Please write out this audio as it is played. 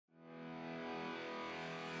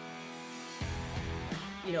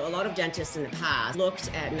A lot of dentists in the past looked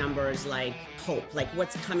at numbers like hope, like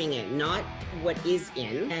what's coming in, not what is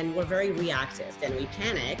in, and we're very reactive. Then we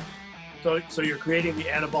panic. So you're creating the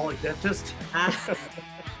anabolic dentist?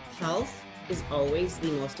 Health is always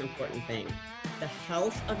the most important thing. The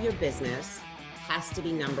health of your business has to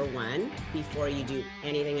be number one before you do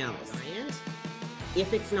anything else. And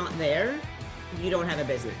if it's not there, you don't have a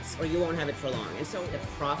business, or you won't have it for long. And so the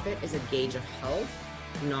profit is a gauge of health,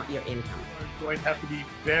 not your income. We're going to have to be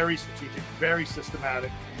very strategic, very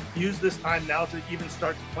systematic. Use this time now to even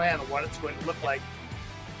start to plan on what it's going to look like.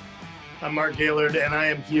 I'm Mark Gaylord, and I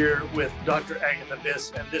am here with Dr. Agatha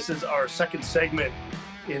Biss, and this is our second segment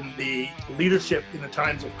in the Leadership in the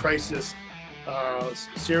Times of Crisis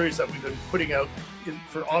series that we've been putting out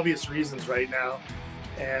for obvious reasons right now.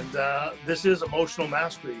 And this is emotional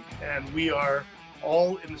mastery, and we are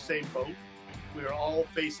all in the same boat. We are all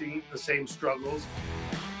facing the same struggles.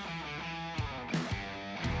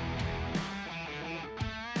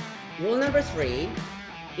 Rule number 3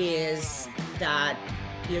 is that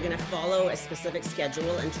you're going to follow a specific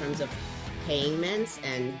schedule in terms of payments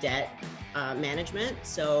and debt management.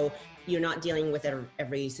 So you're not dealing with it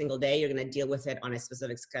every single day. You're going to deal with it on a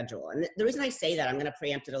specific schedule. And the reason I say that, I'm going to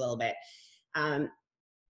preempt it a little bit. A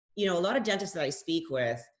lot of dentists that I speak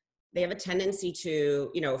with, they have a tendency to,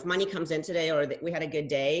 if money comes in today, or we had a good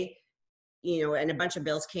day, and a bunch of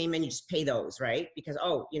bills came in, you just pay those, right? Because,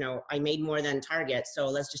 I made more than target, so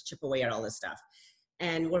let's just chip away at all this stuff.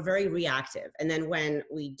 And we're very reactive. And then when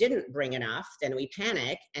we didn't bring enough, then we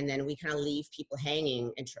panic, and then we kind of leave people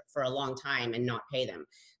hanging for a long time and not pay them.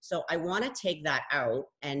 So I want to take that out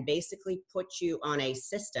and basically put you on a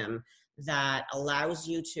system that allows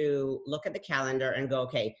you to look at the calendar and go,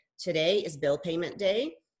 okay, today is bill payment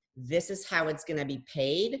day. This is how it's going to be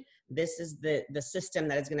paid. This is the system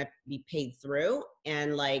that it's going to be paid through.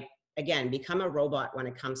 And again, become a robot when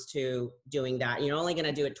it comes to doing that. You're only going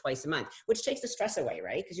to do it twice a month, which takes the stress away,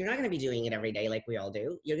 right? Because you're not going to be doing it every day like we all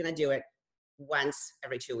do. You're going to do it once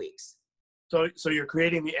every 2 weeks. So you're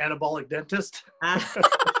creating the anabolic dentist?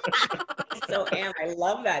 So I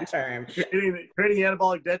love that term. Creating the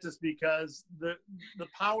anabolic dentist, because the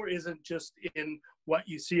power isn't just in what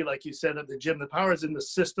you see, like you said, at the gym. The power is in the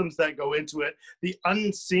systems that go into it, the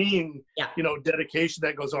unseen, dedication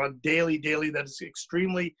that goes on daily, that is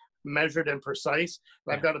extremely measured and precise.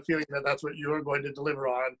 Yeah. I've got a feeling that that's what you're going to deliver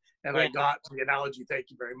on. And I got the analogy.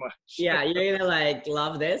 Thank you very much. Yeah, you're going to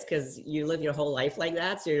love this because you live your whole life like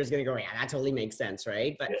that. So you're just going to go, yeah, that totally makes sense,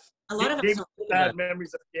 right? But a lot of us bad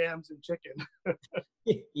memories of yams and chicken.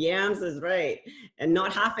 Yams is right. And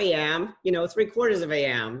not half a yam, 3/4 of a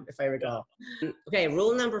yam, if I recall. Okay,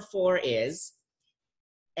 rule number 4 is,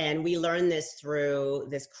 and we learned this through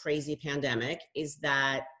this crazy pandemic, is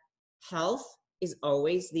that health is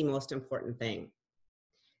always the most important thing.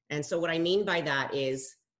 And so what I mean by that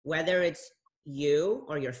is, whether it's you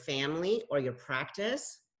or your family or your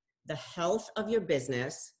practice, the health of your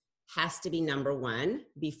business has to be number one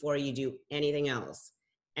before you do anything else.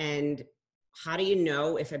 And how do you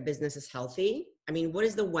know if a business is healthy? I mean, what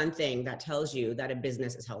is the one thing that tells you that a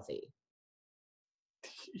business is healthy?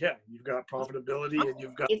 Yeah, you've got profitability and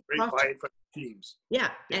you've got great buy-in from teams. Yeah,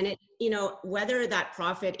 and whether that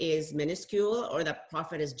profit is minuscule or that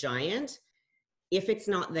profit is giant, if it's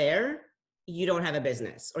not there, you don't have a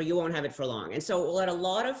business, or you won't have it for long. And so what a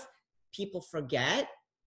lot of people forget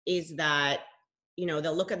is that,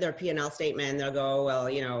 they'll look at their P&L statement and they'll go,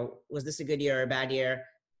 well, was this a good year or a bad year?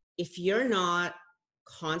 If you're not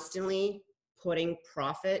constantly putting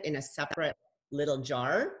profit in a separate little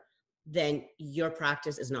jar, then your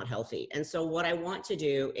practice is not healthy. And so what I want to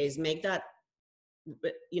do is make that,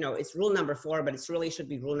 it's rule number 4, but it's really should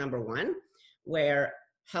be rule number 1, where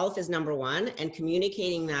health is number 1, and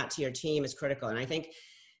communicating that to your team is critical. And I think,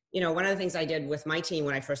 one of the things I did with my team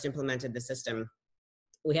when I first implemented the system,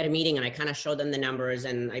 we had a meeting and I kind of showed them the numbers,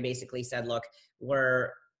 and I basically said, look,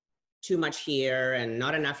 we're too much here and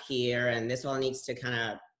not enough here, and this all needs to kind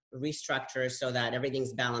of restructure so that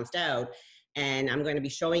everything's balanced out. And I'm going to be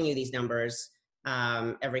showing you these numbers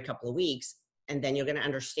every couple of weeks, and then you're going to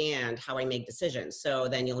understand how I make decisions. So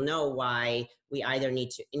then you'll know why we either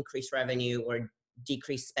need to increase revenue or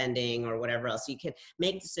decrease spending or whatever else. So you can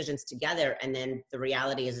make decisions together, and then the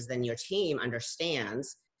reality is then your team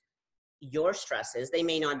understands your stresses. They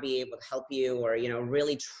may not be able to help you or,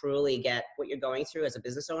 really truly get what you're going through as a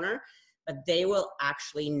business owner, but they will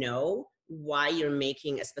actually know why you're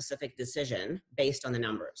making a specific decision based on the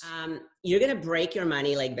numbers. You're going to break your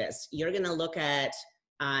money like this. You're going to look at,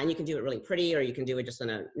 and you can do it really pretty, or you can do it just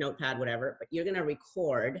on a notepad, whatever, but you're going to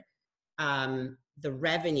record the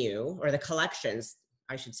revenue or the collections,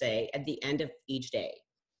 I should say, at the end of each day.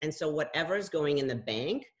 And so whatever is going in the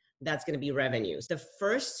bank, that's going to be revenues. The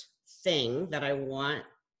first thing that I want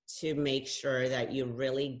to make sure that you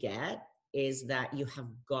really get is that you have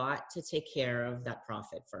got to take care of that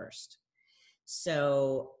profit first.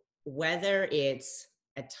 So whether it's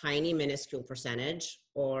a tiny minuscule percentage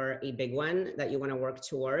or a big one that you want to work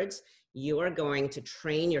towards, you are going to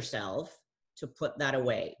train yourself to put that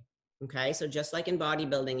away. Okay. So just like in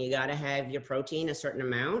bodybuilding, you got to have your protein a certain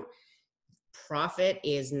amount. Profit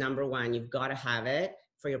is number one. You've got to have it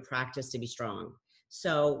for your practice to be strong.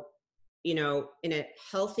 So, you know, in a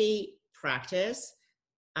healthy practice,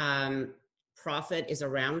 profit is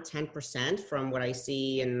around 10% from what I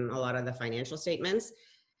see in a lot of the financial statements.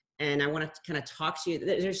 And I want to kind of talk to you,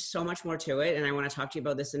 there's so much more to it. And I want to talk to you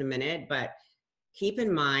about this in a minute, but keep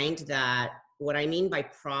in mind that what I mean by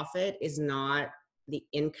profit is not the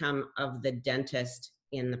income of the dentist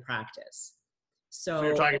in the practice. So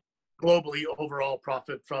you're talking globally overall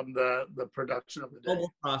profit from the production of the day.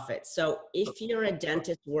 Global profit. So if you're a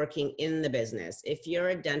dentist working in the business, if you're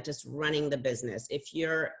a dentist running the business, if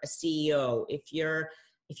you're a CEO, if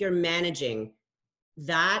you're managing,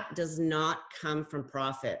 that does not come from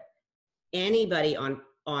profit. Anybody on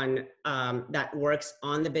that works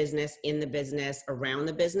on the business, in the business, around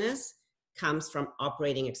the business comes from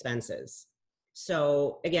operating expenses.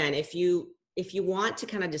 So again, if you want to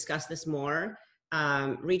kind of discuss this more,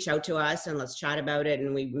 reach out to us and let's chat about it.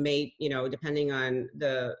 And we may, you know, depending on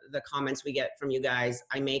the comments we get from you guys,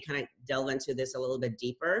 I may kind of delve into this a little bit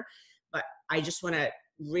deeper, but I just want to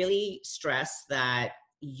really stress that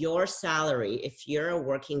your salary, if you're a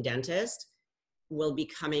working dentist, will be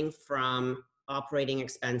coming from operating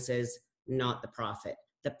expenses, not the profit.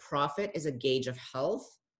 The profit is a gauge of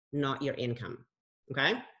health, not your income.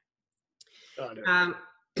 Okay. Got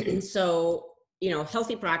it. So, you know,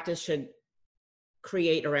 healthy practice should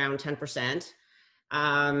create around 10%.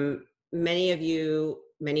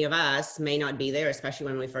 Many of us may not be there, especially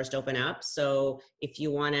when we first open up. So if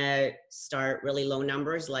you want to start really low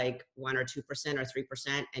numbers, like 1 or 2% or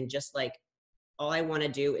 3%, and just like, all I want to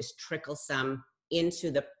do is trickle some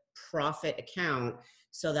into the profit account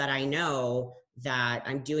so that I know that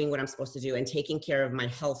I'm doing what I'm supposed to do and taking care of my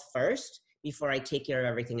health first before I take care of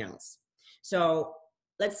everything else. So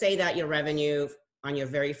let's say that your revenue on your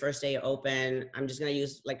very first day open, I'm just going to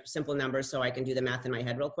use like simple numbers so I can do the math in my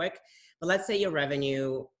head real quick. But let's say your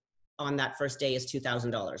revenue on that first day is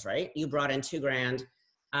 $2,000, right? You brought in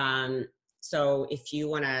 $2,000. So if you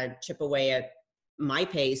want to chip away at my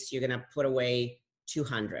pace, you're going to put away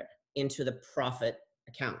 200 into the profit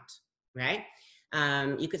account, right?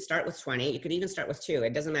 You could start with 20. You could even start with 2.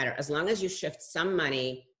 It doesn't matter. As long as you shift some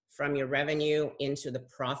money from your revenue into the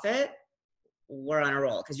profit, we're on a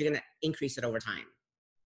roll because you're going to increase it over time.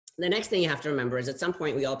 The next thing you have to remember is at some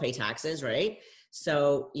point we all pay taxes, right?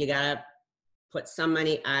 So you got to put some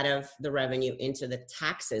money out of the revenue into the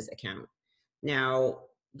taxes account. Now,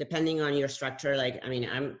 depending on your structure, like, I mean,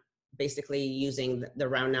 I'm basically using the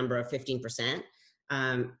round number of 15%.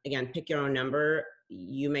 Again, pick your own number.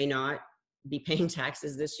 You may not be paying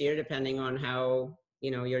taxes this year, depending on how,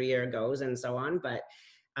 you know, your year goes and so on. But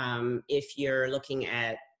if you're looking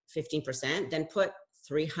at 15%, then put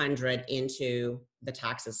 300 into the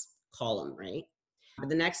taxes column, right? But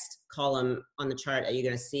the next column on the chart that you're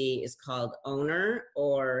going to see is called owner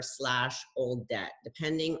or / old debt,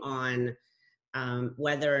 depending on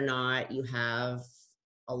whether or not you have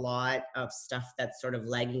a lot of stuff that's sort of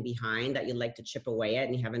lagging behind that you'd like to chip away at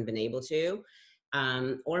and you haven't been able to.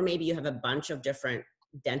 Or maybe you have a bunch of different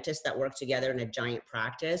dentists that work together in a giant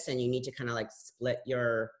practice and you need to kind of like split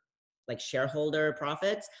your like shareholder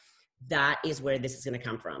profits. That is where this is going to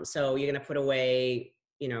come from. So you're going to put away,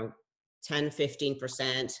 you know, 10,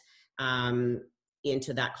 15%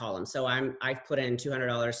 into that column. So I've put in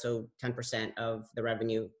 $200, so 10% of the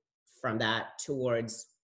revenue from that towards,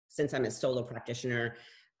 since I'm a solo practitioner,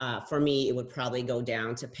 for me, it would probably go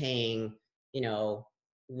down to paying, you know,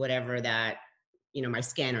 whatever that, you know, my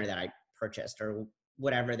scanner that I purchased or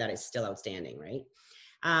whatever that is still outstanding, right?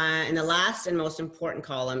 And the last and most important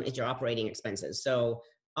column is your operating expenses. So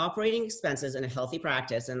operating expenses in a healthy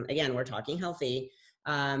practice, and again, we're talking healthy,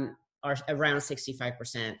 are around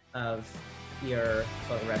 65% of your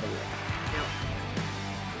total revenue. Now,